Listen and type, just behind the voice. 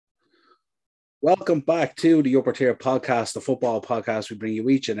Welcome back to the Upper Tier Podcast, the football podcast we bring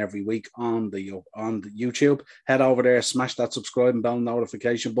you each and every week on the YouTube. Head over there, smash that subscribe and bell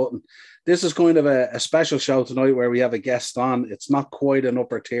notification button. This is kind of a special show tonight where we have a guest on. It's not quite an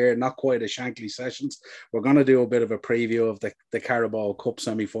upper tier, not quite a Shankly sessions. We're going to do a bit of a preview of the Carabao Cup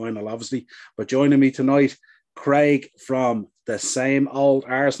semi-final, obviously. But joining me tonight, Craig from the Same Old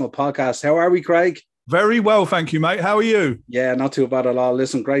Arsenal podcast. How are we, Craig? Very well, thank you, mate. How are you? Yeah, not too bad at all.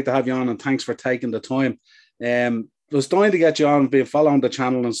 Listen, great to have you on, and thanks for taking the time. I was dying to get you on, been following the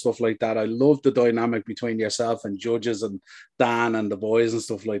channel and stuff like that. I love the dynamic between yourself and Judges and Dan and the boys and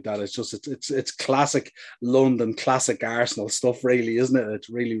stuff like that. It's just it's classic London, classic Arsenal stuff, really, isn't it? It's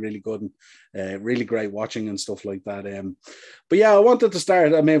really, really good and really great watching and stuff like that. But yeah, I wanted to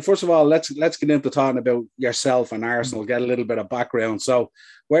start. I mean, first of all, let's get into talking about yourself and Arsenal. Get a little bit of background. So,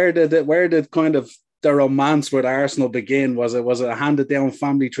 where did kind of the romance with Arsenal begin? Was it a handed down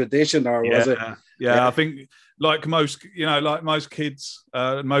family tradition, or was it? Yeah, I think like most kids,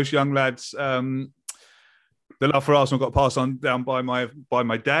 most young lads, the love for Arsenal got passed on down by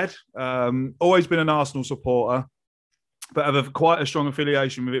my dad. Always been an Arsenal supporter, but have quite a strong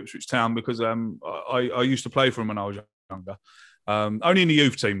affiliation with Ipswich Town because I used to play for them when I was younger. Only in the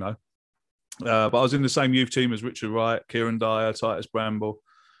youth team though, but I was in the same youth team as Richard Wright, Kieran Dyer, Titus Bramble,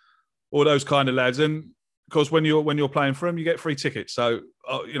 all those kind of lads. And of course, when you're playing for them, you get free tickets. So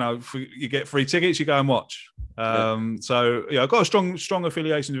you get free tickets, you go and watch. So yeah, I've got a strong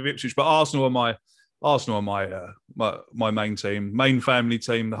affiliation with Ipswich, but Arsenal are my main team, main family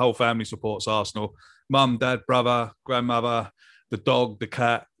team. The whole family supports Arsenal. Mum, dad, brother, grandmother, the dog, the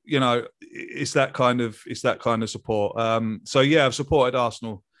cat. You know, it's that kind of support. So yeah, I've supported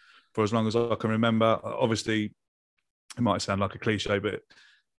Arsenal for as long as I can remember. Obviously, it might sound like a cliche, but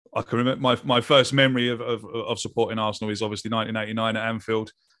I can remember my first memory of supporting Arsenal is obviously 1989 at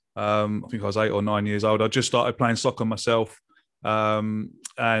Anfield. I think I was 8 or 9 years old. I just started playing soccer myself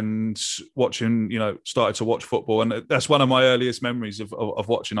and watching, started to watch football. And that's one of my earliest memories of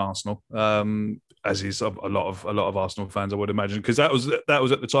watching Arsenal, as is a lot of Arsenal fans, I would imagine, because that was at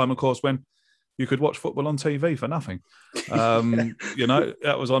the time, of course, when you could watch football on TV for nothing.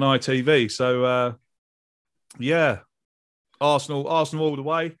 That was on ITV. So, Arsenal all the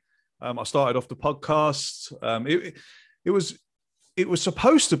way. I started off the podcast. It was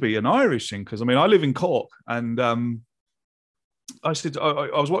supposed to be an Irish thing because I live in Cork, and I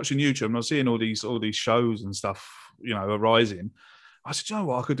was watching YouTube and I was seeing all these shows and stuff, arising. I said, you know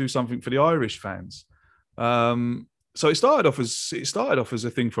what, I could do something for the Irish fans. So it started off as a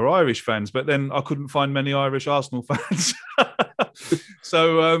thing for Irish fans, but then I couldn't find many Irish Arsenal fans.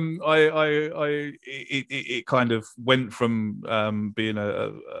 So it kind of went from being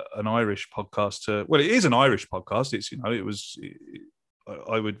an Irish podcast to, well, it is an Irish podcast. It's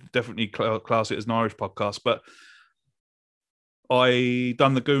I would definitely class it as an Irish podcast, but I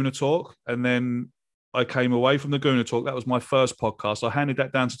done the Gooner Talk, and then I came away from the Gooner Talk. That was my first podcast. I handed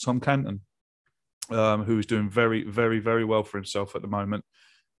that down to Tom Canton, who is doing very, very, very well for himself at the moment,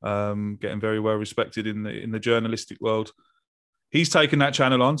 getting very well respected in the journalistic world. He's taken that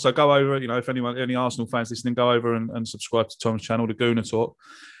channel on, so go over. If any Arsenal fans listening, go over and subscribe to Tom's channel, the Gooner Talk.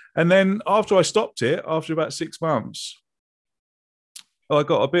 And then after I stopped it, after about 6 months, I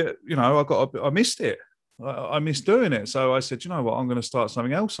got a bit. I missed it. I missed doing it. So I said, you know what, I'm going to start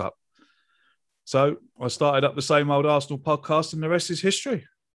something else up. So I started up the Same Old Arsenal podcast, and the rest is history.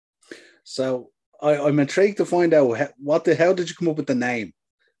 So I'm intrigued to find out how did you come up with the name?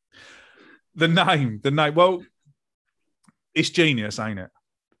 The name. Well, it's genius, ain't it?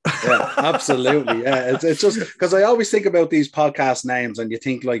 Yeah, absolutely. Yeah, it's just because I always think about these podcast names, and you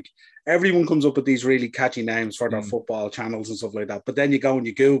think like everyone comes up with these really catchy names for their football channels and stuff like that. But then you go and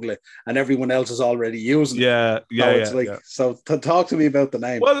you Google it, and everyone else is already using it. So talk to me about the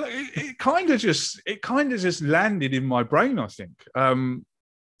name. Well, it kind of just landed in my brain, I think.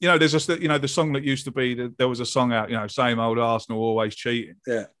 There's just the song that used to be there was a song out, same old Arsenal always cheating.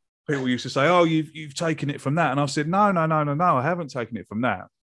 Yeah. People used to say, "Oh, you've taken it from that," and I've said, "No, I haven't taken it from that.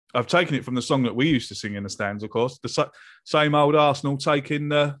 I've taken it from the song that we used to sing in the stands, of course. The same old Arsenal taking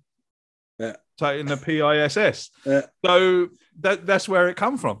the PISS." Yeah. So that's where it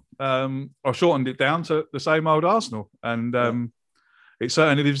come from. I shortened it down to the same old Arsenal, and it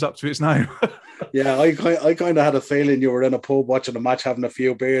certainly lives up to its name. Yeah, I kind of had a feeling you were in a pub watching a match, having a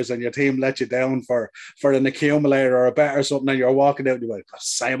few beers, and your team let you down for an accumulator or a bet or something, and you're walking out and you're like,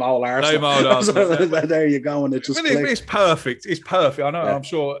 same old Arsenal. Same old Arsenal. There you go, and it just it's perfect. It's perfect. I know. Yeah. I'm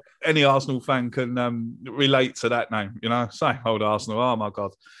sure any Arsenal fan can relate to that name. Same old Arsenal. Oh my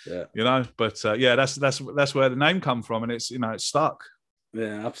God. Yeah. But that's where the name come from, and it's it's stuck.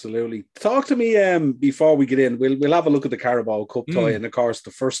 Yeah, absolutely. Talk to me before we get in. We'll have a look at the Carabao Cup tie, and of course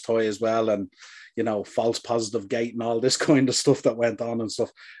the first tie as well, and false positive gate and all this kind of stuff that went on and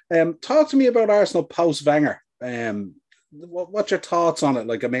stuff. Talk to me about Arsenal post Wenger. What's your thoughts on it?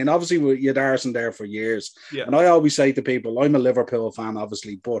 Like, I mean, obviously you had Arsenal there for years, Yeah. and I always say to people, I'm a Liverpool fan,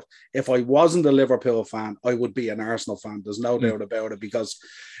 obviously, but if I wasn't a Liverpool fan, I would be an Arsenal fan. There's no doubt about it, because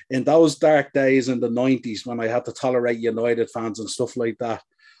in those dark days in the 90s when I had to tolerate United fans and stuff like that,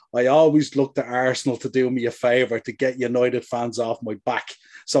 I always looked to Arsenal to do me a favour to get United fans off my back.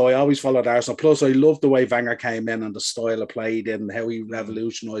 So I always followed Arsenal. Plus, I loved the way Wenger came in and the style of played and how he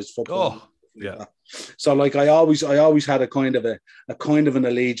revolutionised football. Oh, yeah. So like I always had a kind of an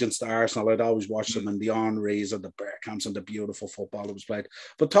allegiance to Arsenal. I'd always watch them in the Henrys and the Bergkamps and the beautiful football that was played.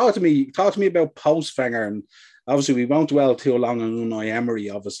 But talk to me about post Wenger, and obviously we won't dwell too long on Unai Emery,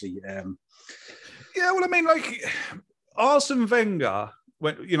 obviously. Yeah, well, I mean, like Arsene Wenger,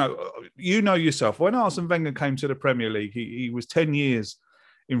 when yourself, when Arsene Wenger came to the Premier League, he was 10 years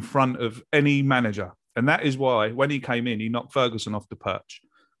in front of any manager, and that is why when he came in, he knocked Ferguson off the perch.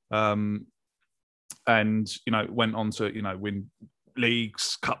 And went on to win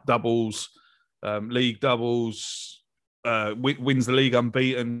leagues, cup doubles, league doubles, wins the league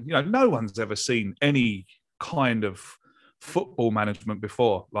unbeaten. No one's ever seen any kind of football management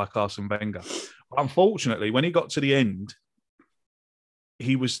before like Arsene Wenger. Unfortunately, when he got to the end,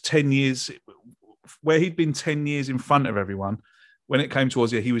 he was 10 years where he'd been 10 years in front of everyone. When it came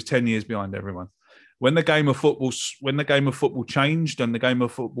towards he was 10 years behind everyone. When the game of football changed and the game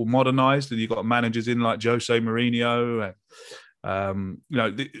of football modernised, and you got managers in like Jose Mourinho, and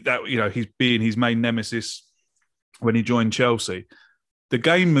he's being his main nemesis when he joined Chelsea, the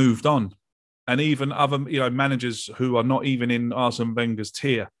game moved on, and even other managers who are not even in Arsene Wenger's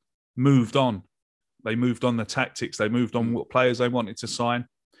tier moved on. They moved on the tactics. They moved on what players they wanted to sign.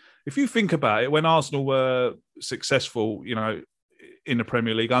 If you think about it, when Arsenal were successful, in the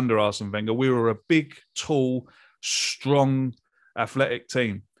Premier League under Arsene Wenger, we were a big, tall, strong, athletic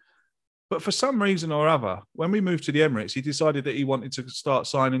team. But for some reason or other, when we moved to the Emirates, he decided that he wanted to start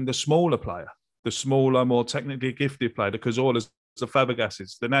signing the smaller player, the smaller, more technically gifted player, the Cazolas, the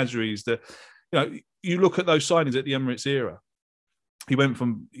Fabregases, the Nasris. You look at those signings at the Emirates era. He went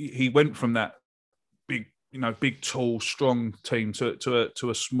from that big, tall, strong team to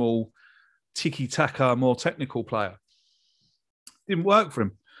a small, tiki-taka, more technical player. Didn't work for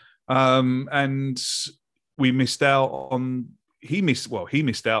him, and we missed out on. He missed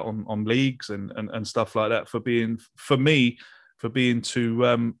out on leagues and stuff like that for being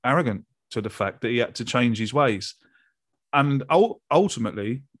too arrogant to the fact that he had to change his ways, and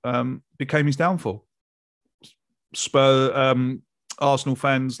ultimately became his downfall. Arsenal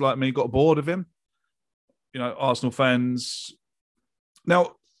fans like me got bored of him. Arsenal fans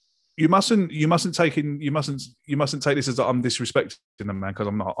now. You mustn't take this as that I'm disrespecting the man, because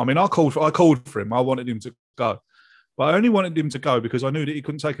I'm not. I mean, I called for him. I wanted him to go, but I only wanted him to go because I knew that he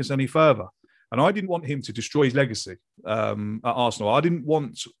couldn't take us any further, and I didn't want him to destroy his legacy at Arsenal. I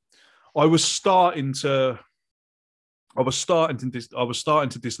was starting to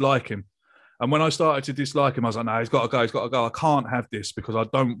dislike him, and when I started to dislike him, I was like, no, he's got to go. I can't have this because I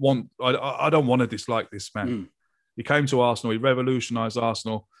don't want to dislike this man. He came to Arsenal. He revolutionised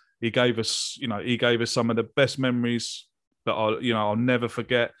Arsenal. He gave us some of the best memories that I'll never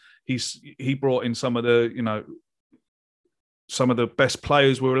forget. He brought in some of the best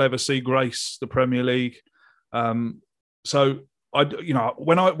players we will ever see grace the Premier League. So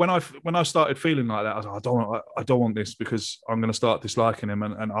when I started feeling like that, I was like, I don't want this, because I'm going to start disliking him,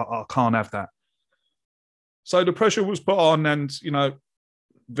 and I can't have that. So the pressure was put on, and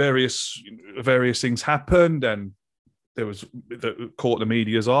various things happened, and there was that caught the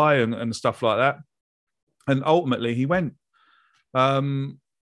media's eye and stuff like that. And ultimately he went. And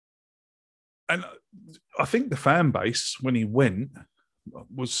I think the fan base, when he went,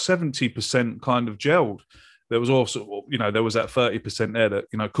 was 70% kind of gelled. There was also, there was that 30% there that,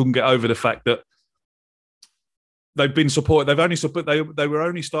 couldn't get over the fact that they've been supported. They were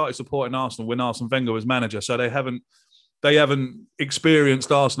only started supporting Arsenal when Arsene Wenger was manager. So they haven't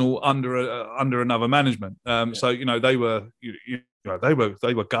experienced Arsenal under another management. So they were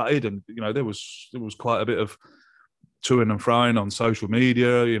gutted, and there was quite a bit of toing and froing on social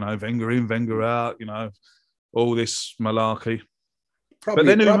media. Wenger in, Wenger out. All this malarkey.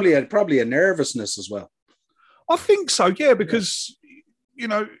 Probably a nervousness as well. I think so, yeah, because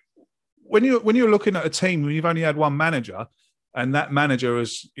when you're looking at a team where you've only had one manager, and that manager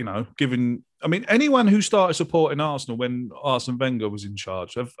has, given. I mean, anyone who started supporting Arsenal when Arsene Wenger was in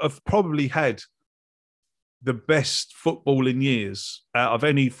charge have probably had the best footballing years out of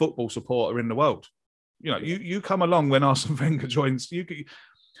any football supporter in the world. You know, you come along when Arsene Wenger joins.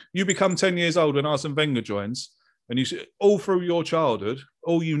 You become 10 years old when Arsene Wenger joins, and you all through your childhood,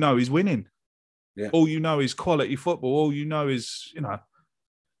 all you know is winning. Yeah. All you know is quality football. All you know is, you know.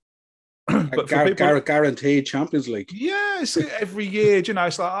 But guaranteed Champions League. Yes, every year, you know,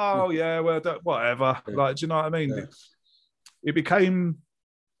 it's like, oh yeah, well, whatever. Yeah. Like, do you know what I mean? Yeah. It became,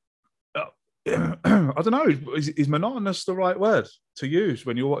 I don't know, is monotonous the right word to use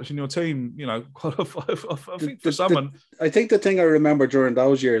when you're watching your team, you know, qualify? I think for someone. I think the thing I remember during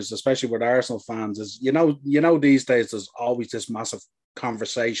those years, especially with Arsenal fans, is you know these days there's always this massive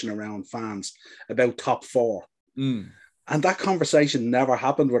conversation around fans about top four. And that conversation never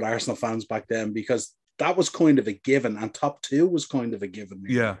happened with Arsenal fans back then, because that was kind of a given, and top two was kind of a given.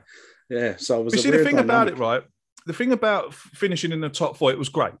 Yeah. Yeah. So it was the thing about it, right? The thing about finishing in the top four, it was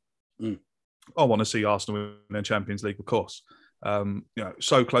great. I want to see Arsenal win the Champions League, of course. You know,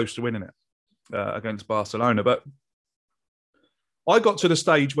 so close to winning it against Barcelona. But I got to the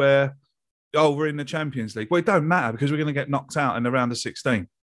stage where, we're in the Champions League. Well, it don't matter, because we're going to get knocked out in the round of 16.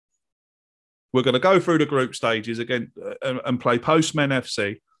 We're going to go through the group stages again and play Postmen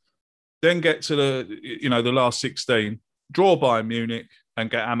FC, then get to the last 16, draw Bayern Munich, and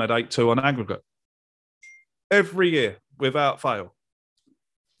get hammered 8-2 on aggregate. Every year, without fail.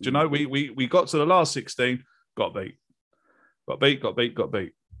 Do you know, we got to the last 16, got beat. Got beat.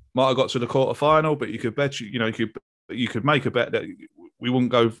 Might have got to the quarter-final, but you could bet, you could make a bet that we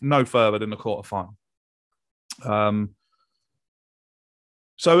wouldn't go no further than the quarter-final.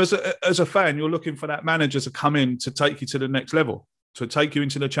 So as a fan, you're looking for that manager to come in to take you to the next level, to take you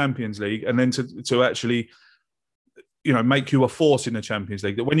into the Champions League, and then to actually, you know, make you a force in the Champions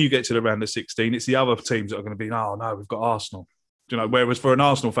League. That when you get to the round of 16, it's the other teams that are going to be, oh no, we've got Arsenal. You know, whereas for an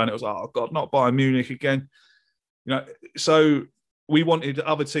Arsenal fan, it was, oh God, not Bayern Munich again. You know, so we wanted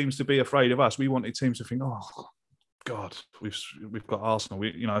other teams to be afraid of us. We wanted teams to think, oh God, we've got Arsenal.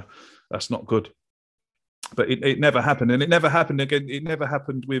 That's not good. But it never happened, and it never happened again. It never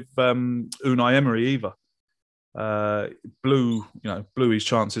happened with Unai Emery either. Blew his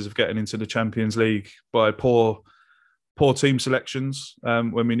chances of getting into the Champions League by poor team selections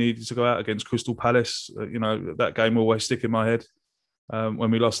when we needed to go out against Crystal Palace. That game will always stick in my head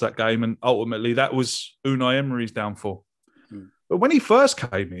when we lost that game, and ultimately that was Unai Emery's downfall. But when he first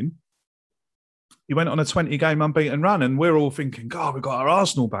came in, he went on a 20-game unbeaten run, and we're all thinking, God, we've got our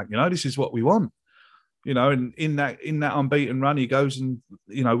Arsenal back. You know, this is what we want. You know, and in that unbeaten run, he goes and,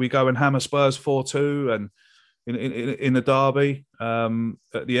 you know, we go and hammer Spurs 4-2, and in the derby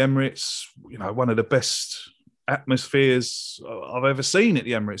at the Emirates, you know, one of the best atmospheres I've ever seen at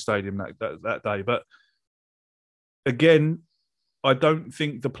the Emirates Stadium that day. But again, I don't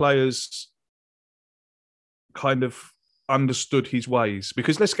think the players kind of understood his ways,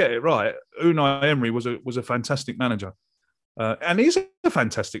 because let's get it right, Unai Emery was a fantastic manager. And he's a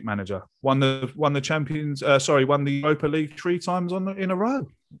fantastic manager. Won the Europa League 3 times in a row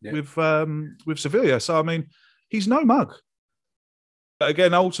with Sevilla. So I mean, he's no mug. But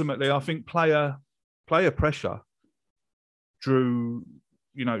again, ultimately, I think player pressure drew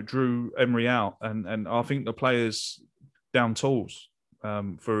Emery out, and I think the players down tools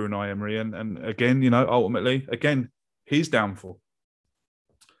for Unai Emery, and again, you know, ultimately, again, his downfall.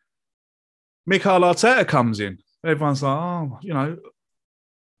 Mikel Arteta comes in. Everyone's like, oh, you know,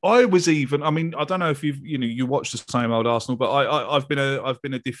 I don't know if you watch the same old Arsenal, but I've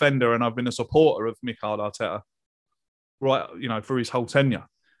been a defender, and I've been a supporter of Mikel Arteta, right, you know, for his whole tenure.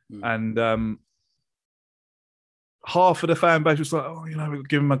 And half of the fan base was like, oh, you know, we'll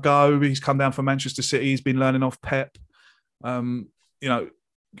give him a go. He's come down from Manchester City. He's been learning off Pep. You know,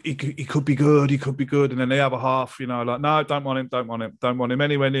 he could be good. He could be good. And then the other half, you know, like, no, don't want him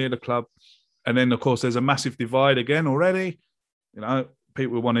anywhere near the club. And then, of course, there's a massive divide again already. You know,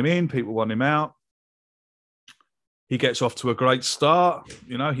 people want him in, people want him out. He gets off to a great start.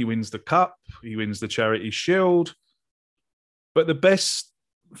 You know, he wins the cup. He wins the Charity Shield. But the best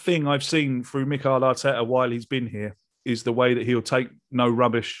thing I've seen through Mikel Arteta while he's been here is the way that he'll take no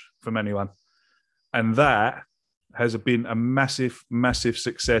rubbish from anyone. And that has been a massive, massive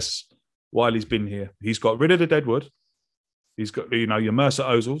success while he's been here. He's got rid of the deadwood. He's got, you know, your Mercer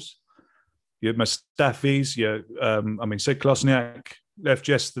Ozils, your Mustafis, Sid Klosniak left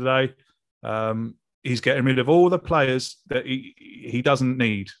yesterday. He's getting rid of all the players that he doesn't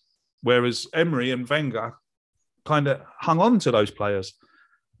need. Whereas Emery and Wenger kind of hung on to those players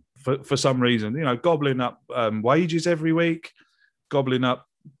for some reason, you know, gobbling up wages every week, gobbling up,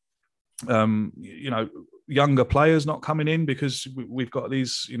 younger players not coming in because we've got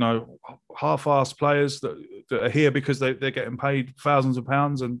these, half-assed players that are here because they're getting paid thousands of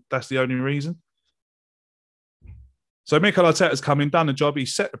pounds, and that's the only reason. So Mikel Arteta's come in, done the job. He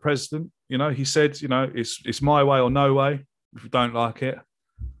set the precedent. He said, it's my way or no way. If you don't like it,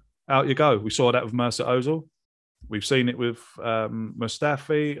 out you go. We saw that with Mesut Ozil. We've seen it with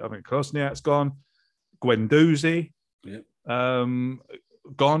Mustafi. I think Krasniak's gone. Guendouzi,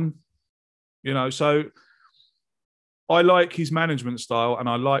 gone. So I like his management style, and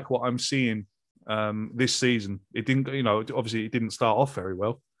I like what I'm seeing this season. It didn't, obviously it didn't start off very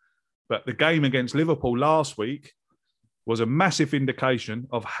well, but the game against Liverpool last week was a massive indication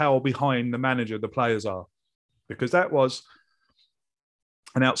of how behind the manager the players are, because that was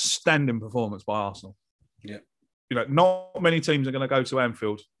an outstanding performance by Arsenal. Yeah. Not many teams are going to go to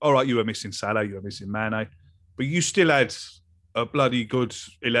Anfield. All right, you were missing Salah, you were missing Mane, but you still had a bloody good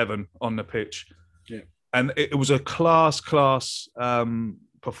 11 on the pitch. Yeah. And it was a class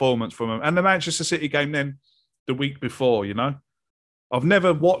performance from them. And the Manchester City game then, the week before, I've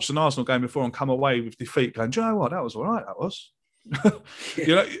never watched an Arsenal game before and come away with defeat going, do you know what, that was all right, that was.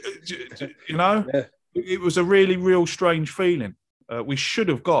 Yeah. It was a really, real strange feeling. We should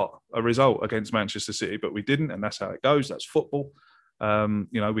have got a result against Manchester City, but we didn't, and that's how it goes. That's football.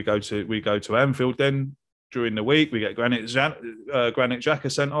 We go to Anfield then during the week. We get Granit Xhaka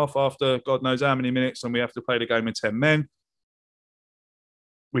sent off after God knows how many minutes, and we have to play the game with 10 men.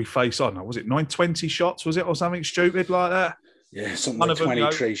 We face, was it 20 shots, was it, or something stupid like that? Yeah, something like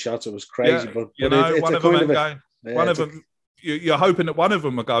 23 shots. It was crazy. Yeah, but it's one of them going. One of them, you're hoping that one of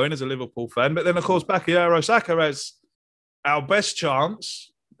them are going as a Liverpool fan, but then of course Bukayo Saka has our best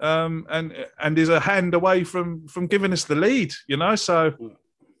chance, and is a hand away from giving us the lead. So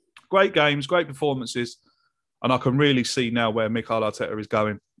great games, great performances, and I can really see now where Mikel Arteta is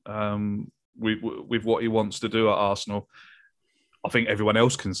going with what he wants to do at Arsenal. I think everyone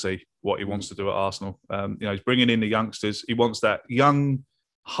else can see what he wants to do at Arsenal. He's bringing in the youngsters. He wants that young,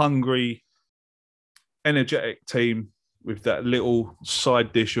 hungry, energetic team with that little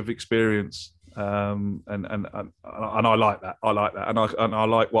side dish of experience. And I like that. I like that, and I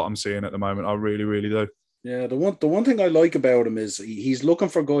like what I'm seeing at the moment. I really, really do. Yeah, the one thing I like about him is he's looking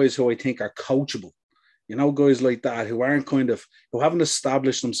for guys who I think are coachable. Guys like that who haven't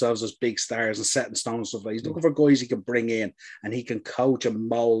established themselves as big stars and set in stone and stuff like that. He's looking for guys he can bring in and he can coach and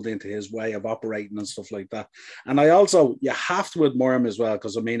mold into his way of operating and stuff like that. And you have to admire him as well,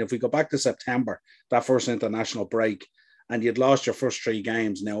 because if we go back to September, that first international break, and you'd lost your first 3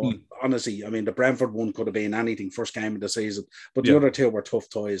 games. Now, honestly, the Brentford one could have been anything, first game of the season, but the other 2 were tough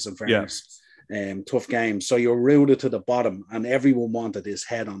ties, in fairness. Yeah. Tough games. So you're rooted to the bottom, and everyone wanted his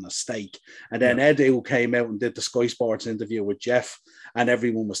head on a stake. And then Edu came out and did the Sky Sports interview with Jeff, and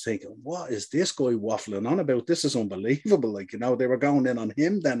everyone was thinking, what is this guy waffling on about? This is unbelievable. They were going in on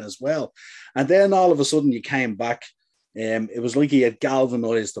him then as well. And then all of a sudden you came back. It was like he had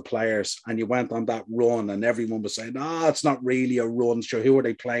galvanized the players, and you went on that run, and everyone was saying, it's not really a run. Sure, who are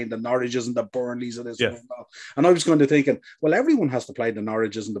they playing? The Norwiches and the Burnleys of this world. And I was going to thinking, well, everyone has to play the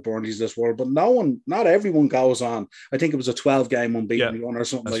Norwiches and the Burnleys of this world, but not everyone goes on. I think it was a 12-game unbeaten run or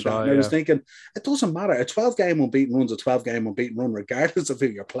something like that. Right, and I was thinking, it doesn't matter. A 12-game unbeaten run's a 12-game unbeaten run, regardless of who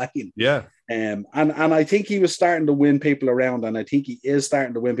you're playing. Yeah. And I think he was starting to win people around, and I think he is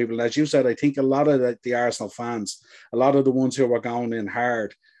starting to win people. And as you said, I think a lot of the Arsenal fans, a lot of the ones who are going in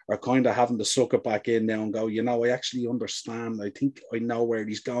hard, are kind of having to suck it back in now and go, I actually understand. I think I know where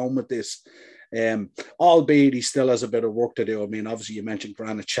he's going with this. Albeit he still has a bit of work to do. Obviously you mentioned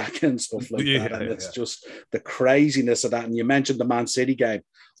Granit Xhaka and stuff like that, and it's just the craziness of that. And you mentioned the Man City game.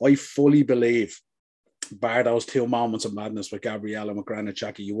 I fully believe, bar those 2 moments of madness with Gabriel and with Granit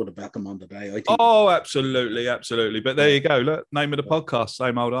Xhaka, you would have bet them on the day. I think. Oh, absolutely. But there you go. Look, name of the podcast,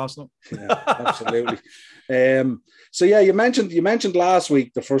 same old Arsenal. Yeah, absolutely. So you mentioned last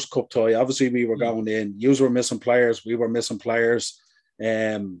week the first cup tie. Obviously, we were going in. You were missing players. We were missing players.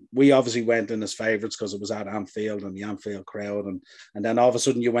 We obviously went in as favourites because it was at Anfield and the Anfield crowd, and then all of a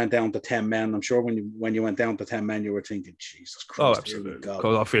sudden you went down to 10 men. I'm sure when you went down to 10 men, you were thinking, Jesus Christ! Oh, absolutely.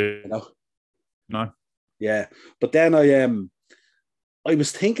 Because I feel no. Yeah, but then I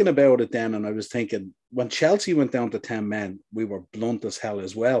was thinking about it then, and I was thinking when Chelsea went down to 10 men, we were blunt as hell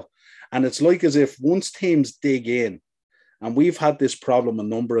as well. And it's like as if once teams dig in, and we've had this problem a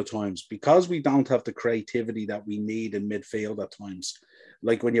number of times because we don't have the creativity that we need in midfield at times.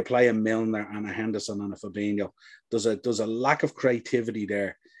 Like when you play a Milner and a Henderson and a Fabinho, there's a lack of creativity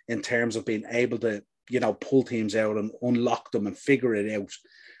there in terms of being able to, pull teams out and unlock them and figure it out.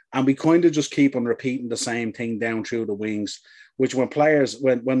 And we kind of just keep on repeating the same thing down through the wings, which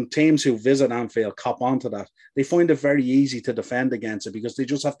when teams who visit Anfield cop onto that, they find it very easy to defend against it because they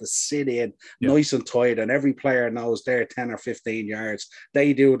just have to sit in nice and tight, and every player knows they're 10 or 15 yards.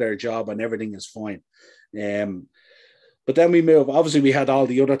 They do their job and everything is fine. But then we move. Obviously, we had all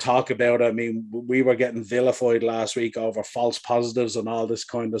the other talk about it. I mean, we were getting vilified last week over false positives and all this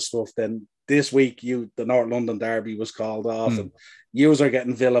kind of stuff. Then this week, the North London Derby was called off, and you are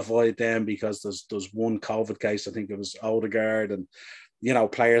getting vilified then because there's one COVID case. I think it was Odegaard, and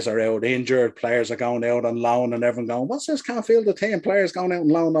players are out injured, players are going out on loan, and everyone going, "What's this? Can't feel the team." Players going out on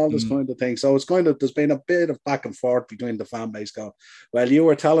loan, all this kind of thing. So there's been a bit of back and forth between the fan base going, "Well, you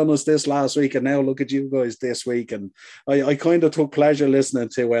were telling us this last week, and now look at you guys this week." And I kind of took pleasure listening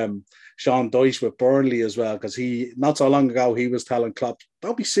to Sean Dyche with Burnley as well, because he, not so long ago, he was telling Klopp,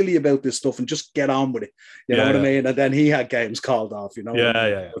 "Don't be silly about this stuff and just get on with it." You know what I mean? And then he had games called off,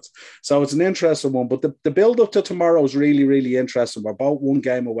 So it's an interesting one. But the build up to tomorrow is really, really interesting. We're about one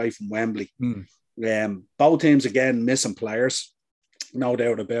game away from Wembley. Both teams, again, missing players. No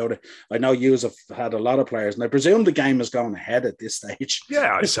doubt about it. I know you have had a lot of players, and I presume the game is going ahead at this stage.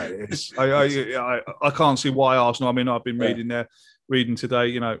 Yeah, I'd say it is. I can't see why Arsenal. I mean, I've been reading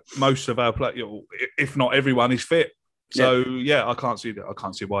today. Most of our players, if not everyone, is fit. So I can't see that. I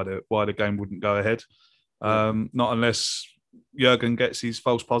can't see why the game wouldn't go ahead. Not unless Jurgen gets his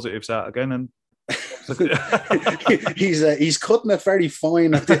false positives out again and. He's cutting it very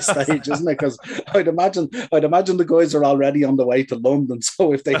fine at this stage, isn't it? Because I'd imagine the guys are already on the way to London.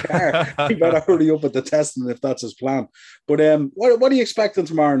 So if they are, he better hurry up with the testing if that's his plan. But what are you expecting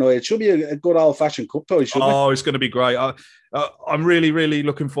tomorrow night? It should be a good old-fashioned cup tie, shouldn't it? Oh, it's going to be great. I'm really, really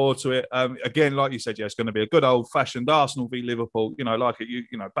looking forward to it. Again, like you said, it's going to be a good old-fashioned Arsenal v Liverpool.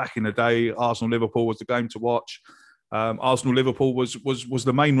 Back in the day, Arsenal-Liverpool was the game to watch. Arsenal-Liverpool was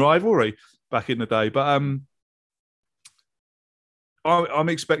the main rivalry back in the day, but I'm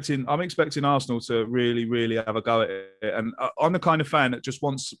expecting Arsenal to really, really have a go at it, and I'm the kind of fan that just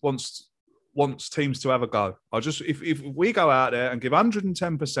wants teams to have a go. If we go out there and give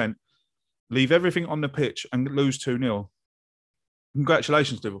 110%, leave everything on the pitch and lose 2-0,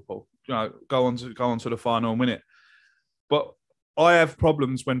 congratulations, Liverpool. Go on to the final and win it. But I have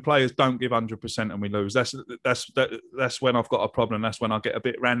problems when players don't give 100% and we lose. That's when I've got a problem. That's when I get a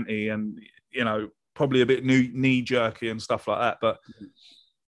bit ranty and probably a bit knee jerky and stuff like that. But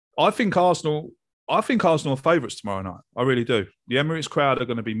I think Arsenal are favourites tomorrow night. I really do. The Emirates crowd are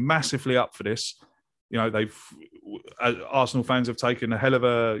going to be massively up for this. Arsenal fans have taken a hell of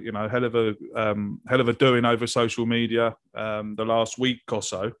a doing over social media the last week or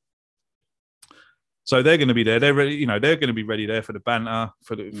so. So they're going to be there. They're ready. They're going to be ready there for the banter,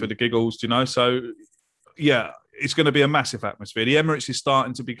 for the giggles. So yeah, it's going to be a massive atmosphere. The Emirates is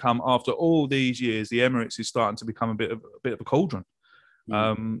starting to become, after all these years, the Emirates is starting to become a bit of a cauldron.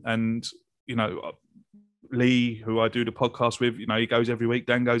 And Lee, who I do the podcast with, he goes every week.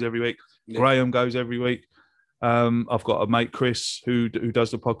 Dan goes every week. Graham goes every week. I've got a mate, Chris, who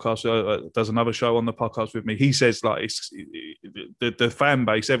does the podcast, does another show on the podcast with me. He says it's the fan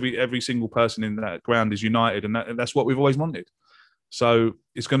base, every single person in that ground is united, and that's what we've always wanted. So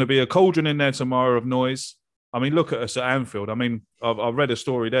it's going to be a cauldron in there tomorrow of noise. I mean, look at us at Anfield. I mean, I read a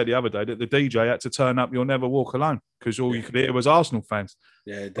story there the other day that the DJ had to turn up "You'll Never Walk Alone" because all you could hear was Arsenal fans.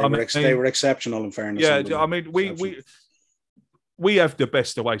 Yeah, they were exceptional in fairness. Yeah, I mean, we have the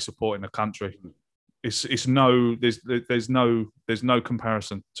best away support in the country. There's no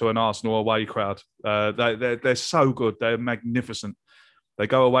comparison to an Arsenal away crowd. They're so good. They're magnificent. They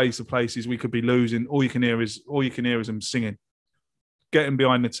go away to places we could be losing. All you can hear is them singing, getting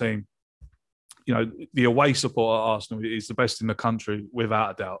behind the team. The away support at Arsenal is the best in the country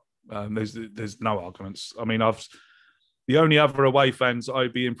without a doubt. There's no arguments. I mean, the only other away fans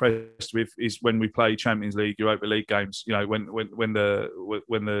I'd be impressed with is when we play Champions League, Europa League games. When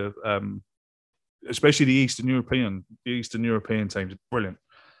the especially the Eastern European teams are brilliant.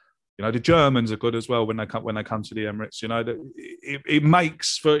 The Germans are good as well when they come to the Emirates. It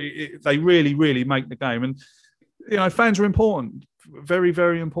makes for they really, really make the game, and fans are important, very,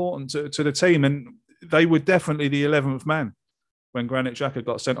 very important to the team, and they were definitely the 11th man when Granit Xhaka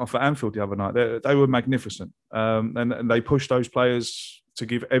got sent off at Anfield the other night. They were magnificent, and they pushed those players to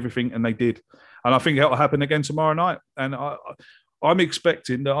give everything, and they did. And I think that will happen again tomorrow night. And I'm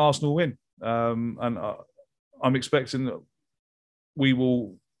expecting that Arsenal win. And I'm expecting that we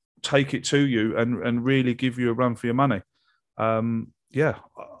will take it to you and really give you a run for your money. I'm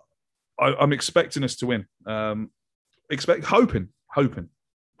expecting us to win.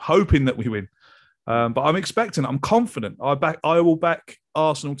 Hoping that we win. But I'm expecting. I'm confident. I will back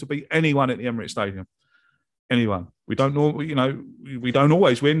Arsenal to beat anyone at the Emirates Stadium. Anyone. We don't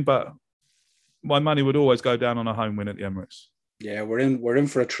always win, but my money would always go down on a home win at the Emirates. Yeah, we're in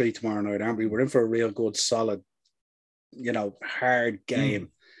for a treat tomorrow night, aren't we? We're in for a real good, solid, hard game.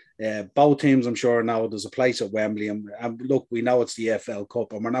 Both teams, I'm sure, now there's a place at Wembley, and look, we know it's the FL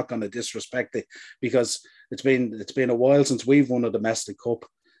Cup, and we're not going to disrespect it because it's been a while since we've won a domestic cup,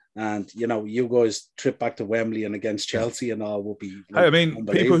 and you guys trip back to Wembley and against Chelsea and all will be. Hey, I mean,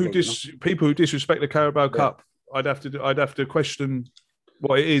 people who disrespect the Carabao Cup, I'd have to question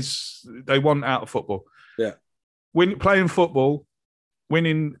what it is they want out of football. Yeah, playing football,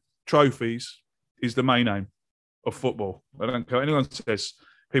 winning trophies is the main aim of football. I don't care what anyone says.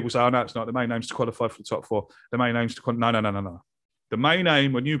 People say, "Oh no, it's not." The main aim is to qualify for the top four. The main aim is to no. The main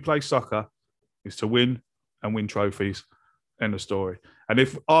aim when you play soccer is to win and win trophies. End of story. And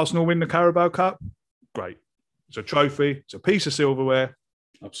if Arsenal win the Carabao Cup, great. It's a trophy. It's a piece of silverware.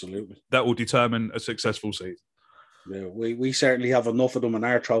 Absolutely. That will determine a successful season. Yeah, we certainly have enough of them in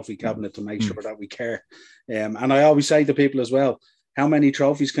our trophy cabinet to make sure that we care. And I always say to people as well, how many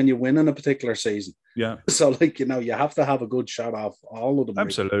trophies can you win in a particular season? Yeah. So you have to have a good shot off all of them.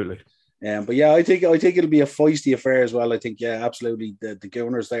 Absolutely. Really. But yeah, I think it'll be a feisty affair as well. I think, yeah, absolutely. The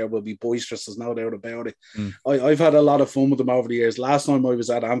Gunners there will be boisterous. There's no doubt about it. I've had a lot of fun with them over the years. Last time I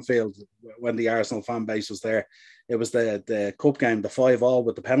was at Anfield when the Arsenal fan base was there, it was the cup game, the 5-5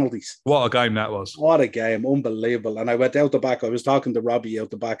 with the penalties. What a game that was. What a game. Unbelievable. And I went out the back. I was talking to Robbie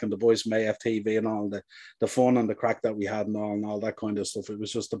out the back and the boys from AFTV and all the fun and the crack that we had and all that kind of stuff. It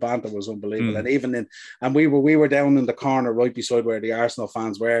was just the banter was unbelievable. And we were down in the corner right beside where the Arsenal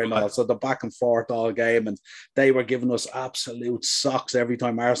fans were and all. So the back and forth all game, and they were giving us absolute socks every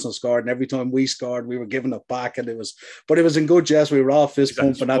time Arsenal scored, and every time we scored, we were giving it back. And it was in good jest. We were all fist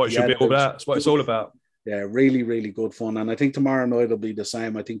pumping at the end. That's what it's all about. Yeah, really, really good fun. And I think tomorrow night will be the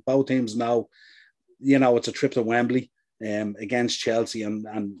same. I think both teams know, it's a trip to Wembley against Chelsea,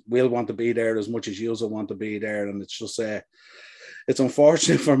 and we'll want to be there as much as you'll want to be there. And it's just, it's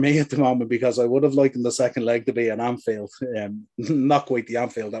unfortunate for me at the moment because I would have liked in the second leg to be an Anfield. Not quite the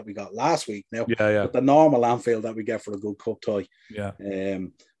Anfield that we got last week now, but the normal Anfield that we get for a good cup tie. Yeah.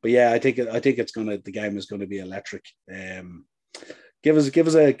 But yeah, I think the game is going to be electric. Give us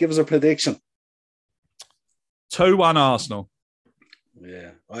a prediction. 2-1 Arsenal.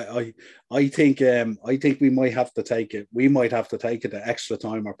 Yeah, I think we might have to take it. We might have to take it to extra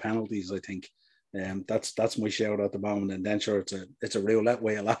time or penalties. I think, that's my shout at the moment. And then sure, it's a roulette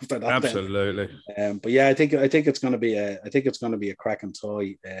wheel after that. Absolutely. But yeah, I think it's going to be a cracking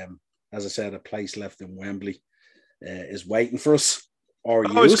tie. As I said, a place left in Wembley is waiting for us.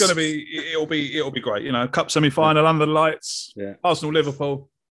 It's going to be. It'll be great. Cup semi-final under the lights. Yeah. Arsenal Liverpool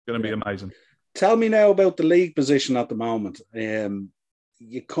going to be amazing. Tell me now about the league position at the moment.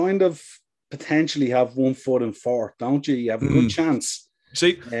 You kind of potentially have 1 foot in fourth, don't you? You have a good chance.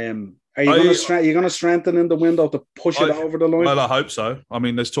 See, are you going to strengthen in the window to push it over the line? Well, I hope so. I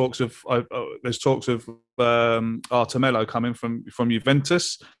mean, there's talks of Artemelo coming from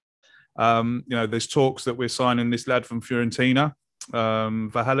Juventus. There's talks that we're signing this lad from Fiorentina,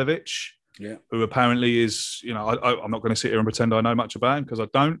 Vahalovic, who apparently is. I'm not going to sit here and pretend I know much about him because I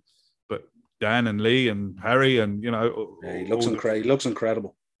don't. But Dan and Lee and Harry and he looks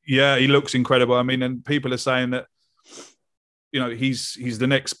incredible. Yeah, he looks incredible. I mean, and people are saying that he's the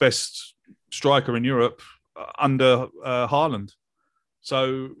next best striker in Europe under Haaland.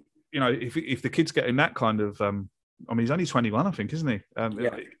 So if the kid's getting that kind of, he's only 21, I think, isn't he?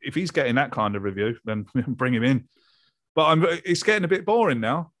 If he's getting that kind of review, then bring him in. But it's getting a bit boring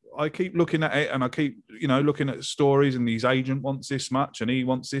now. I keep looking at it and I keep looking at stories, and his agent wants this much and he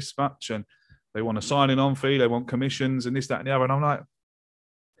wants this much, and they want a signing on fee, they want commissions and this, that, and the other. And I'm like,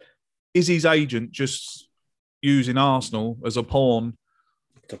 is his agent just using Arsenal as a pawn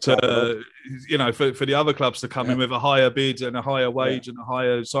for the other clubs to come in with a higher bid and a higher wage and a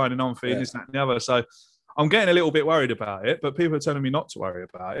higher signing on fee and this, that, and the other? So I'm getting a little bit worried about it, but people are telling me not to worry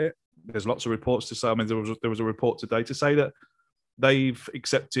about it. There's lots of reports to say. I mean, there was a report today to say that they've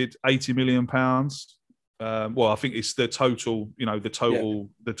accepted £80 million. I think it's the total, the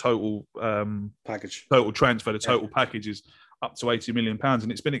total package, total transfer, the total package is up to £80 million,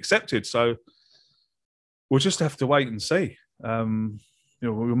 and it's been accepted. So we'll just have to wait and see. We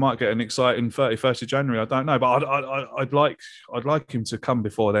might get an exciting 31st of January. I don't know, but I'd like him to come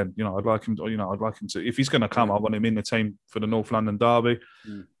before then. I'd like him to. If he's going to come, I want him in the team for the North London derby.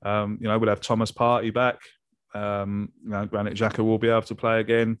 We'll have Thomas Partey back. Granit Xhaka will be able to play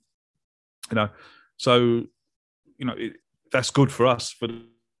again. So that's good for us.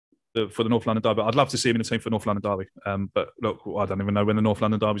 for the North London derby. I'd love to see him in the team for North London derby. But look, I don't even know when the North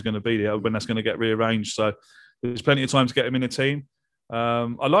London derby is going to be there, when that's going to get rearranged. So there's plenty of time to get him in the team.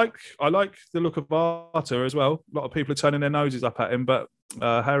 I like the look of Arthur as well. A lot of people are turning their noses up at him, but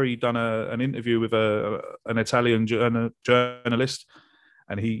Harry done an interview with an Italian journalist,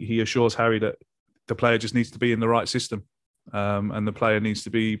 and he assures Harry that the player just needs to be in the right system, and the player needs to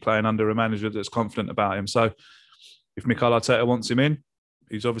be playing under a manager that's confident about him. So if Mikel Arteta wants him in,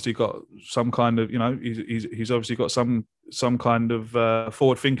 he's obviously got some kind of, he's obviously got some kind of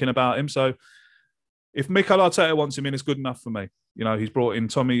forward thinking about him. So if Mikel Arteta wants him in, it's good enough for me. He's brought in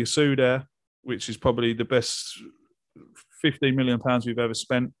Tommy Yasu there, which is probably the best £15 million we've ever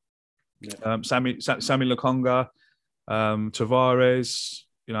spent. Yeah. Sammy Lokonga, Tavares.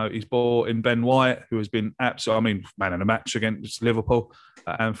 He's brought in Ben White, who has been absolutely, man of the match against Liverpool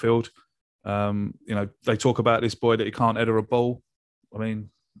at Anfield. They talk about this boy that he can't header a ball. I mean,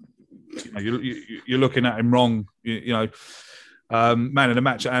 you're looking at him wrong. Man of the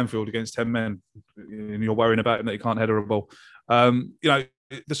match at Anfield against 10 men, and you're worrying about him that he can't header a ball. The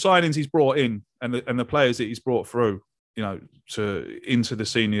signings he's brought in and the players that he's brought through, into the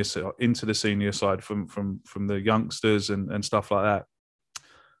senior side from the youngsters and stuff like that.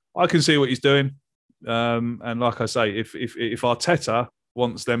 I can see what he's doing, and like I say, if Arteta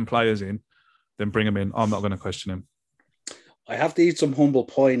wants them players in, then bring them in. I'm not going to question him. I have to eat some humble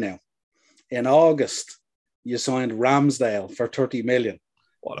pie now. In August, you signed Ramsdale for 30 million.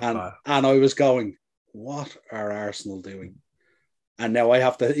 And I was going, what are Arsenal doing? And now I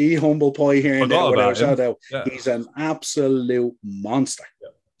have to eat humble pie here and there. Yeah. He's an absolute monster. Yeah.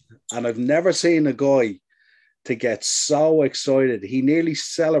 And I've never seen a guy to get so excited. He nearly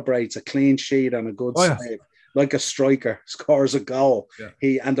celebrates a clean sheet and a good save. Like a striker, scores a goal.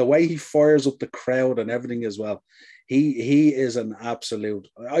 Yeah. And the way he fires up the crowd and everything as well. He is an absolute,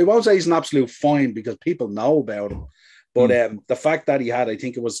 I won't say he's an absolute find because people know about him. But the fact that he had, I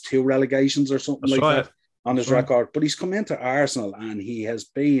think it was 2 relegations or something that on his record. But he's come into Arsenal and he has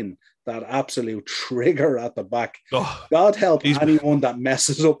been that absolute trigger at the back. Oh, God help anyone that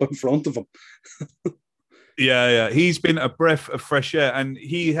messes up in front of him. Yeah. He's been a breath of fresh air, and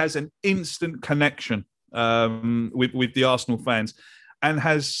he has an instant connection with the Arsenal fans. And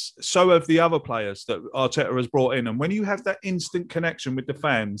so have the other players that Arteta has brought in. And when you have that instant connection with the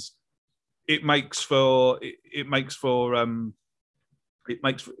fans, it makes for it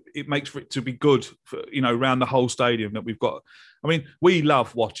to be good for, around the whole stadium that we've got. I mean, we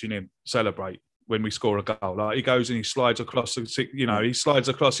love watching him celebrate when we score a goal. Like he goes and he slides across the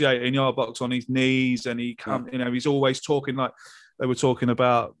 18-yard box on his knees, and he's always talking like they were talking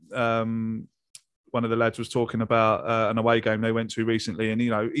about. One of the lads was talking about an away game they went to recently, and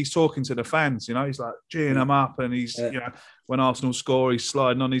he's talking to the fans. He's like cheering them up, and he's when Arsenal score, he's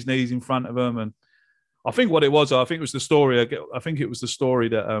sliding on his knees in front of them. And I think what it was, I think it was the story. I think it was the story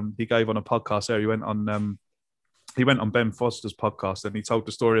that he gave on a podcast there. He went on Ben Foster's podcast, and he told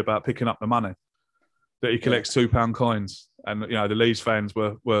the story about picking up the money that he collects £2 coins, and the Leeds fans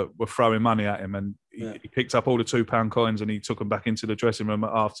were throwing money at him, and he picked up all the £2 coins and he took them back into the dressing room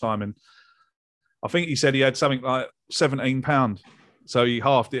at half time. And I think he said he had something like £17. So he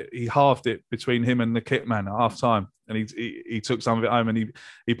halved it between him and the kit man at half time. And he took some of it home, and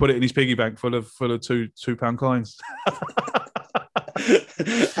he put it in his piggy bank full of £2 coins.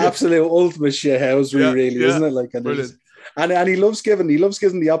 Absolute ultimate shithousery, really, isn't it? Like, and he loves giving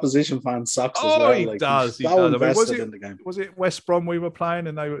the opposition fans socks as well. He does. He does. In the game. Was it West Brom we were playing,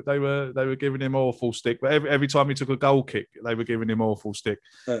 and they were giving him awful stick? But every time he took a goal kick, they were giving him awful stick.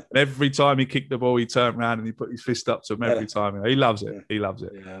 And every time he kicked the ball, he turned around and he put his fist up to him every time. He loves it. He loves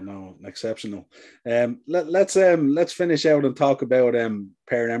it. Yeah, no, exceptional. Let's finish out and talk about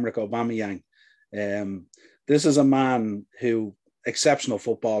Pierre-Emerick Aubameyang. This is a man who exceptional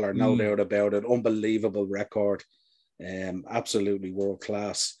footballer, no doubt about it. Unbelievable record. Absolutely world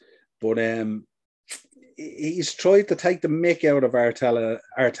class, but he's tried to take the mick out of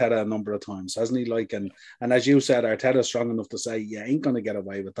Arteta a number of times, hasn't he? Like, and as you said, Arteta's strong enough to say, "Yeah, ain't going to get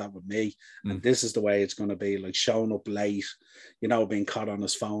away with that with me," and this is the way it's going to be. Like showing up late, being caught on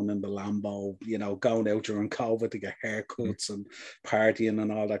his phone in the Lambo, going out during COVID to get haircuts and partying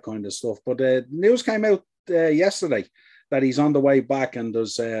and all that kind of stuff. But news came out yesterday that he's on the way back, and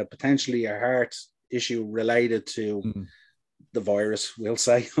there's potentially a heart issue related to the virus, we'll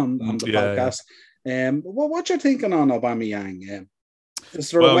say, on the podcast. What you're thinking on Aubameyang?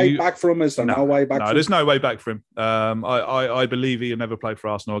 Is there a way back for him? Is there no way back? No, there's no way back for him. I believe he'll never play for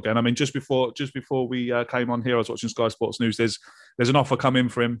Arsenal again. I mean, just before we came on here, I was watching Sky Sports News. There's an offer coming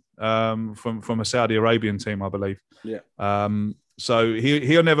for him from a Saudi Arabian team, I believe. Yeah. So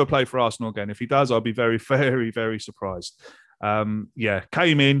he'll never play for Arsenal again. If he does, I'll be very, very, very surprised.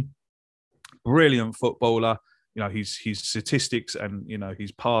 Came in, brilliant footballer. His statistics and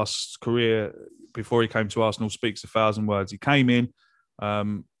his past career before he came to Arsenal speaks 1,000 words. He came in,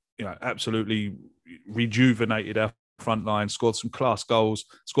 absolutely rejuvenated our front line, scored some class goals,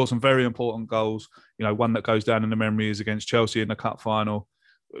 scored some very important goals. One that goes down in the memory is against Chelsea in the cup final.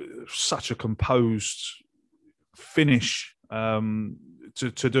 Such a composed finish to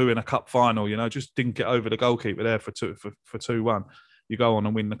do in a cup final. Just didn't get over the goalkeeper there for 2-1. You go on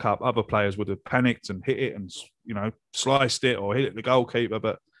and win the cup. Other players would have panicked and hit it and sliced it or hit it the goalkeeper,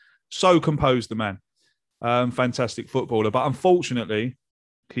 but so composed the man. Fantastic footballer, but unfortunately,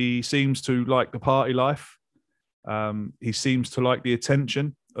 he seems to like the party life. He seems to like the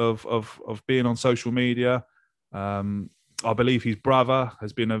attention of being on social media. I believe his brother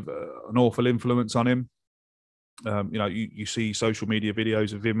has been an awful influence on him. You see social media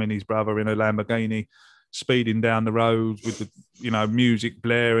videos of him and his brother in a Lamborghini speeding down the road with the music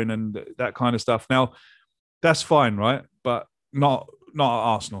blaring and that kind of stuff. Now, that's fine, right? But not at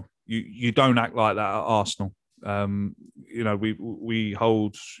Arsenal. You don't act like that at Arsenal. We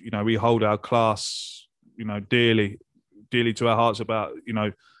hold our class, dearly to our hearts about,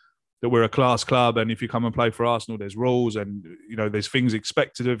 that we're a class club, and if you come and play for Arsenal, there's rules and, there's things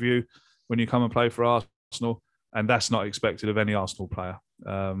expected of you when you come and play for Arsenal, and that's not expected of any Arsenal player.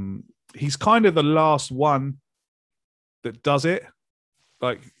 He's kind of the last one that does it.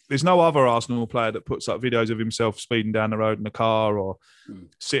 Like, there's no other Arsenal player that puts up videos of himself speeding down the road in a car or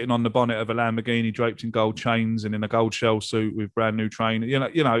sitting on the bonnet of a Lamborghini draped in gold chains and in a gold shell suit with brand new trainers.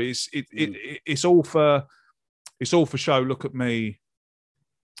 It's all for show. Look at me.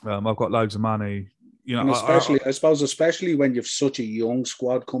 I've got loads of money. And especially when you've such a young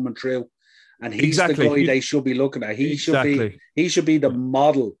squad coming through, and he's the guy they should be looking at. He should be the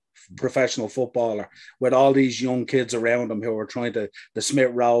model professional footballer with all these young kids around him who are trying to, the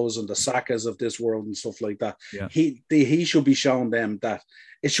Smith Rowes and the Sakas of this world and stuff like that. Yeah. He should be showing them that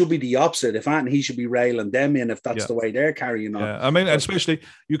it should be the opposite. If anything, he should be railing them in if that's the way they're carrying on. Yeah. I mean, especially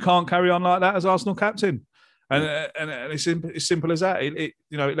you can't carry on like that as Arsenal captain. And it's simple as that. It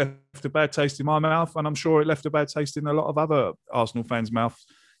left a bad taste in my mouth, and I'm sure it left a bad taste in a lot of other Arsenal fans' mouths.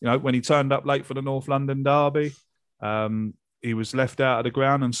 When he turned up late for the North London derby, he was left out of the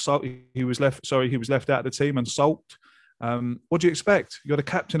ground and he was left out of the team and sulked. What do you expect? You're the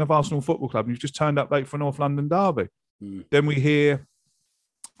captain of Arsenal Football Club and you've just turned up late for a North London derby. Then we hear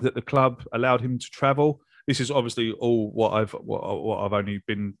that the club allowed him to travel. This is obviously all what I've only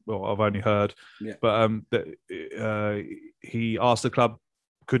heard. Yeah. But he asked the club,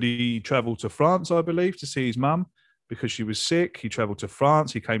 could he travel to France, I believe, to see his mum because she was sick. He travelled to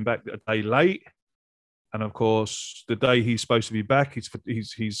France. He came back a day late. And of course, the day he's supposed to be back, he's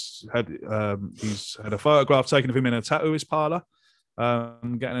had a photograph taken of him in a tattooist parlour,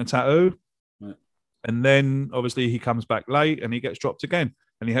 getting a tattoo, right. And then obviously he comes back late and he gets dropped again,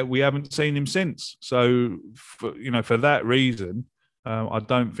 and we haven't seen him since. So for that reason, I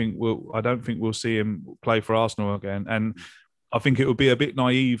don't think we'll see him play for Arsenal again. And I think it would be a bit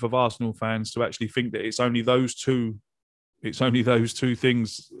naive of Arsenal fans to actually think that it's only those two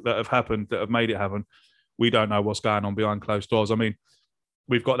things that have happened that have made it happen. We don't know what's going on behind closed doors. I mean,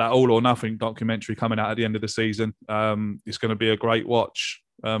 we've got that All or Nothing documentary coming out at the end of the season. It's going to be a great watch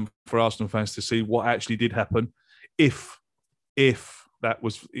for Arsenal fans to see what actually did happen. If that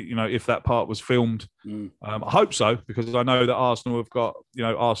was, if that part was filmed, I hope so, because I know that Arsenal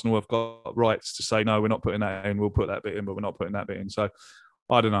have got rights to say, no, we're not putting that in. We'll put that bit in, but we're not putting that bit in. So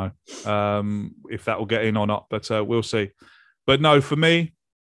I don't know if that will get in or not, but we'll see. But no, for me,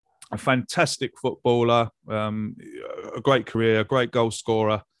 a fantastic footballer, a great career, a great goal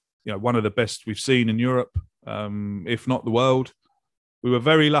scorer, one of the best we've seen in Europe, if not the world. We were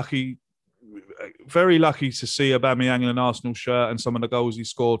very lucky to see Aubameyang in an Arsenal shirt and some of the goals he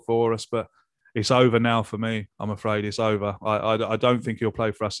scored for us, but it's over now for me. I'm afraid it's over. I don't think he'll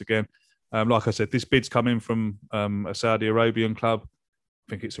play for us again. Like I said, this bid's coming from a Saudi Arabian club. I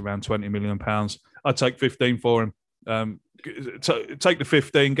think it's around £20 million. I'd take 15 for him. Take the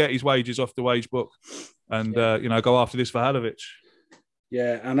 15, get his wages off the wage book, and go after this for Halovic.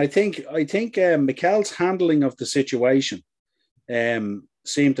 Yeah, and I think Mikel's handling of the situation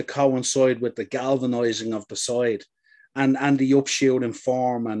seemed to coincide with the galvanising of the side and the upshoot in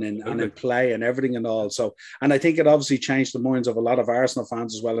form and in play and everything and all. So, and I think it obviously changed the minds of a lot of Arsenal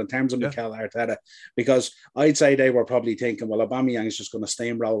fans as well in terms of Mikel Arteta, because I'd say they were probably thinking, well, Aubameyang is just going to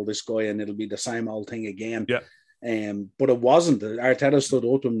steamroll this guy and it'll be the same old thing again. Yeah. But it wasn't. Arteta stood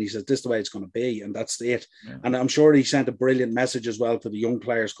up to him and he said, "This is the way it's going to be," and that's it. Yeah. And I'm sure he sent a brilliant message as well to the young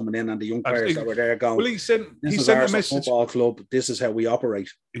players coming in and the young players that were there going. Well, he sent a message. Football club. This is how we operate.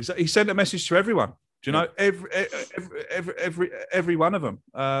 He sent a message to everyone. Do you know every one of them?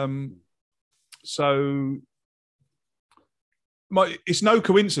 So it's no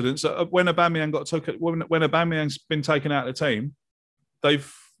coincidence that when Aubameyang's been taken out of the team, they've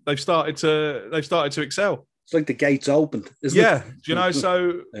started to excel. It's like the gates opened, isn't it? Yeah, do you know?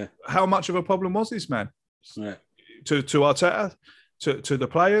 So how much of a problem was this man? Yeah. To Arteta, to the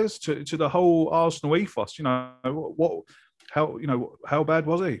players, to the whole Arsenal ethos. You know how bad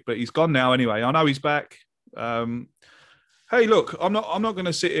was he? But he's gone now anyway. I know he's back. Hey, look, I'm not going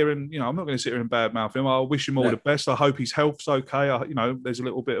to sit here and badmouth him. I wish him all the best. I hope his health's okay. There's a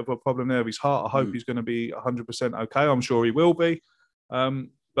little bit of a problem there with his heart. I hope he's going to be 100% okay. I'm sure he will be.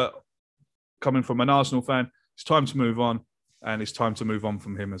 But coming from an Arsenal fan, it's time to move on, and it's time to move on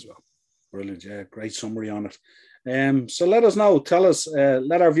from him as well. Brilliant, yeah, great summary on it. So let us know. Tell us,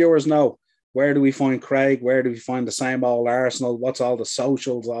 let our viewers know, where do we find Craig? Where do we find the Same Old Arsenal? What's all the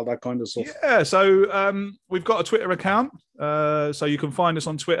socials, all that kind of stuff? Yeah, so we've got a Twitter account. So you can find us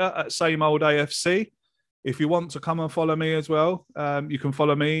on Twitter at Same Old AFC. If you want to come and follow me as well, you can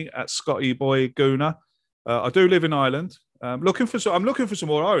follow me at Scotty Boy Gooner. I do live in Ireland. I'm looking for some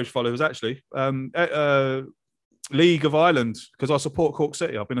more Irish followers, actually. League of Ireland, because I support Cork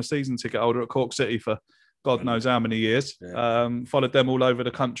City. I've been a season ticket holder at Cork City for God knows how many years. Yeah. Followed them all over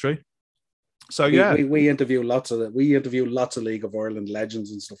the country. So we interview lots of League of Ireland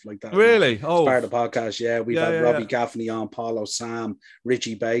legends and stuff like that. Really? As part of the podcast, we've had Robbie Gaffney on, Paulo Sam,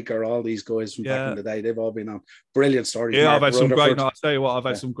 Richie Baker, all these guys from back in the day. They've all been on. Brilliant stories. Yeah, I've had some great nights. I'll tell you what, I've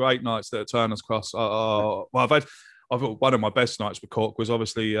had some great nights at Turner's Cross. I've got one of my best nights with Cork was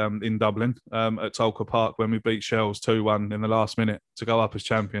obviously in Dublin at Tolka Park when we beat Shells 2-1 in the last minute to go up as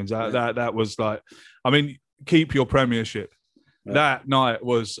champions. That was like, I mean, keep your premiership. Yeah. That night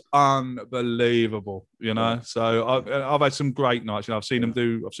was unbelievable, you know. Yeah. So I've had some great nights. You know, I've seen them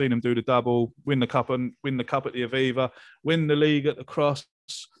do the double, win the cup at the Aviva, win the league at the Cross.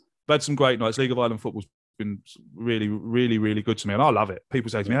 I've had some great nights. League of Ireland football's been really, really, really good to me, and I love it.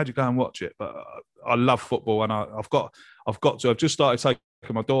 People say to me, "How'd you go and watch it?" But I love football, and I've got to. I've just started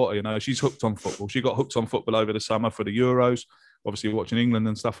taking my daughter. You know, she's hooked on football. She got hooked on football over the summer for the Euros. Obviously, watching England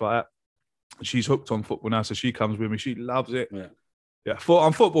and stuff like that. She's hooked on football now, so she comes with me. She loves it. Yeah.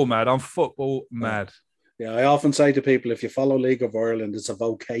 I'm football mad. Yeah, I often say to people, if you follow League of Ireland, it's a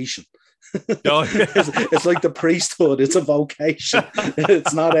vocation. It's like the priesthood. It's a vocation.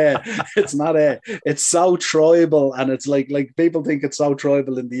 It's so tribal, and it's like people think it's so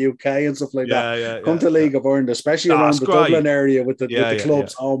tribal in the UK and stuff like that. Come to League of Ireland, especially around the Dublin area with the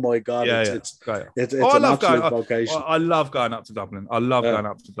clubs. Yeah. Oh my God, it's an absolute vocation. I love going up to Dublin. I love going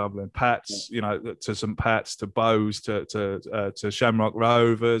up to Dublin. Pats, you know, to St. Pat's, to Bows, to Shamrock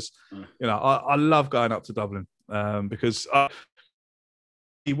Rovers. You know, I love going up to Dublin because.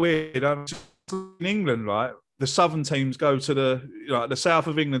 Weird. In England, right? The southern teams go to the south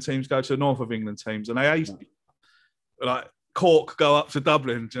of England teams go to the north of England teams, and they like Cork go up to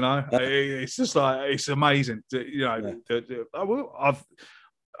Dublin. You know, it's just like it's amazing. You know,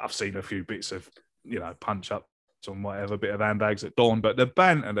 I've seen a few bits of punch ups and whatever, bit of handbags at dawn, but the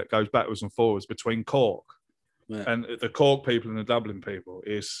banter that goes backwards and forwards between Cork and the Cork people and the Dublin people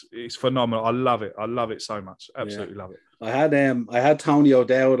is phenomenal. I love it so much. Absolutely love it. I had Tony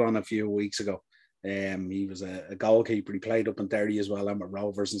O'Dowd on a few weeks ago. He was a goalkeeper. He played up in Derry as well, and with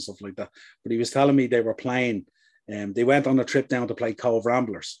Rovers and stuff like that. But he was telling me they were playing. They went on a trip down to play Cove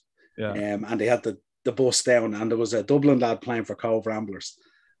Ramblers. Yeah. And they had the bus down, and there was a Dublin lad playing for Cove Ramblers,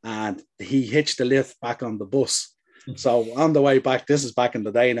 and he hitched the lift back on the bus. So on the way back, this is back in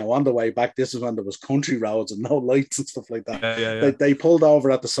the day now, on the way back, this is when there was country roads and no lights and stuff like that. They pulled over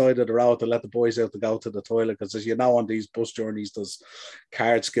at the side of the road to let the boys out to go to the toilet, because as you know, on these bus journeys, there's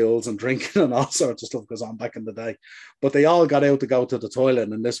card skills and drinking and all sorts of stuff goes on back in the day. But they all got out to go to the toilet,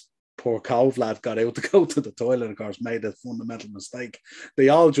 and this poor Cove lad got out to go to the toilet, of course, made a fundamental mistake. They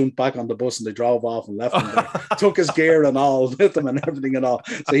all jumped back on the bus and they drove off and left him there. Took his gear and all with him and everything and all.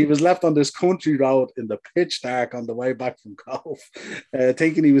 So he was left on this country road in the pitch dark on the way back from Cove,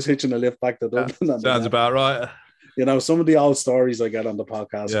 thinking he was hitching a lift back to Dublin. Sounds about right. You know, some of the old stories I get on the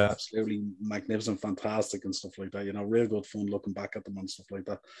podcast are absolutely magnificent, fantastic and stuff like that. You know, real good fun looking back at them and stuff like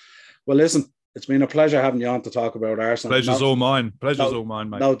that. Well, listen, it's been a pleasure having you on to talk about Arsenal. Pleasure's all mine. Pleasure's all mine,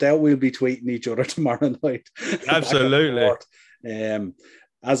 mate. No doubt we'll be tweeting each other tomorrow night. Absolutely.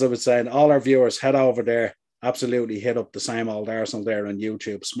 As I was saying, all our viewers, head over there, absolutely hit up the Same Old Arsenal there on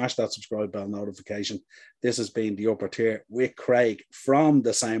YouTube. Smash that subscribe bell notification. This has been The Upper Tier with Craig from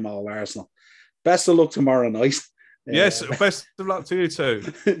the Same Old Arsenal. Best of luck tomorrow night. Yes, best of luck to you too.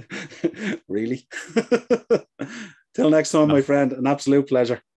 Really? Till next time, my friend, an absolute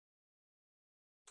pleasure.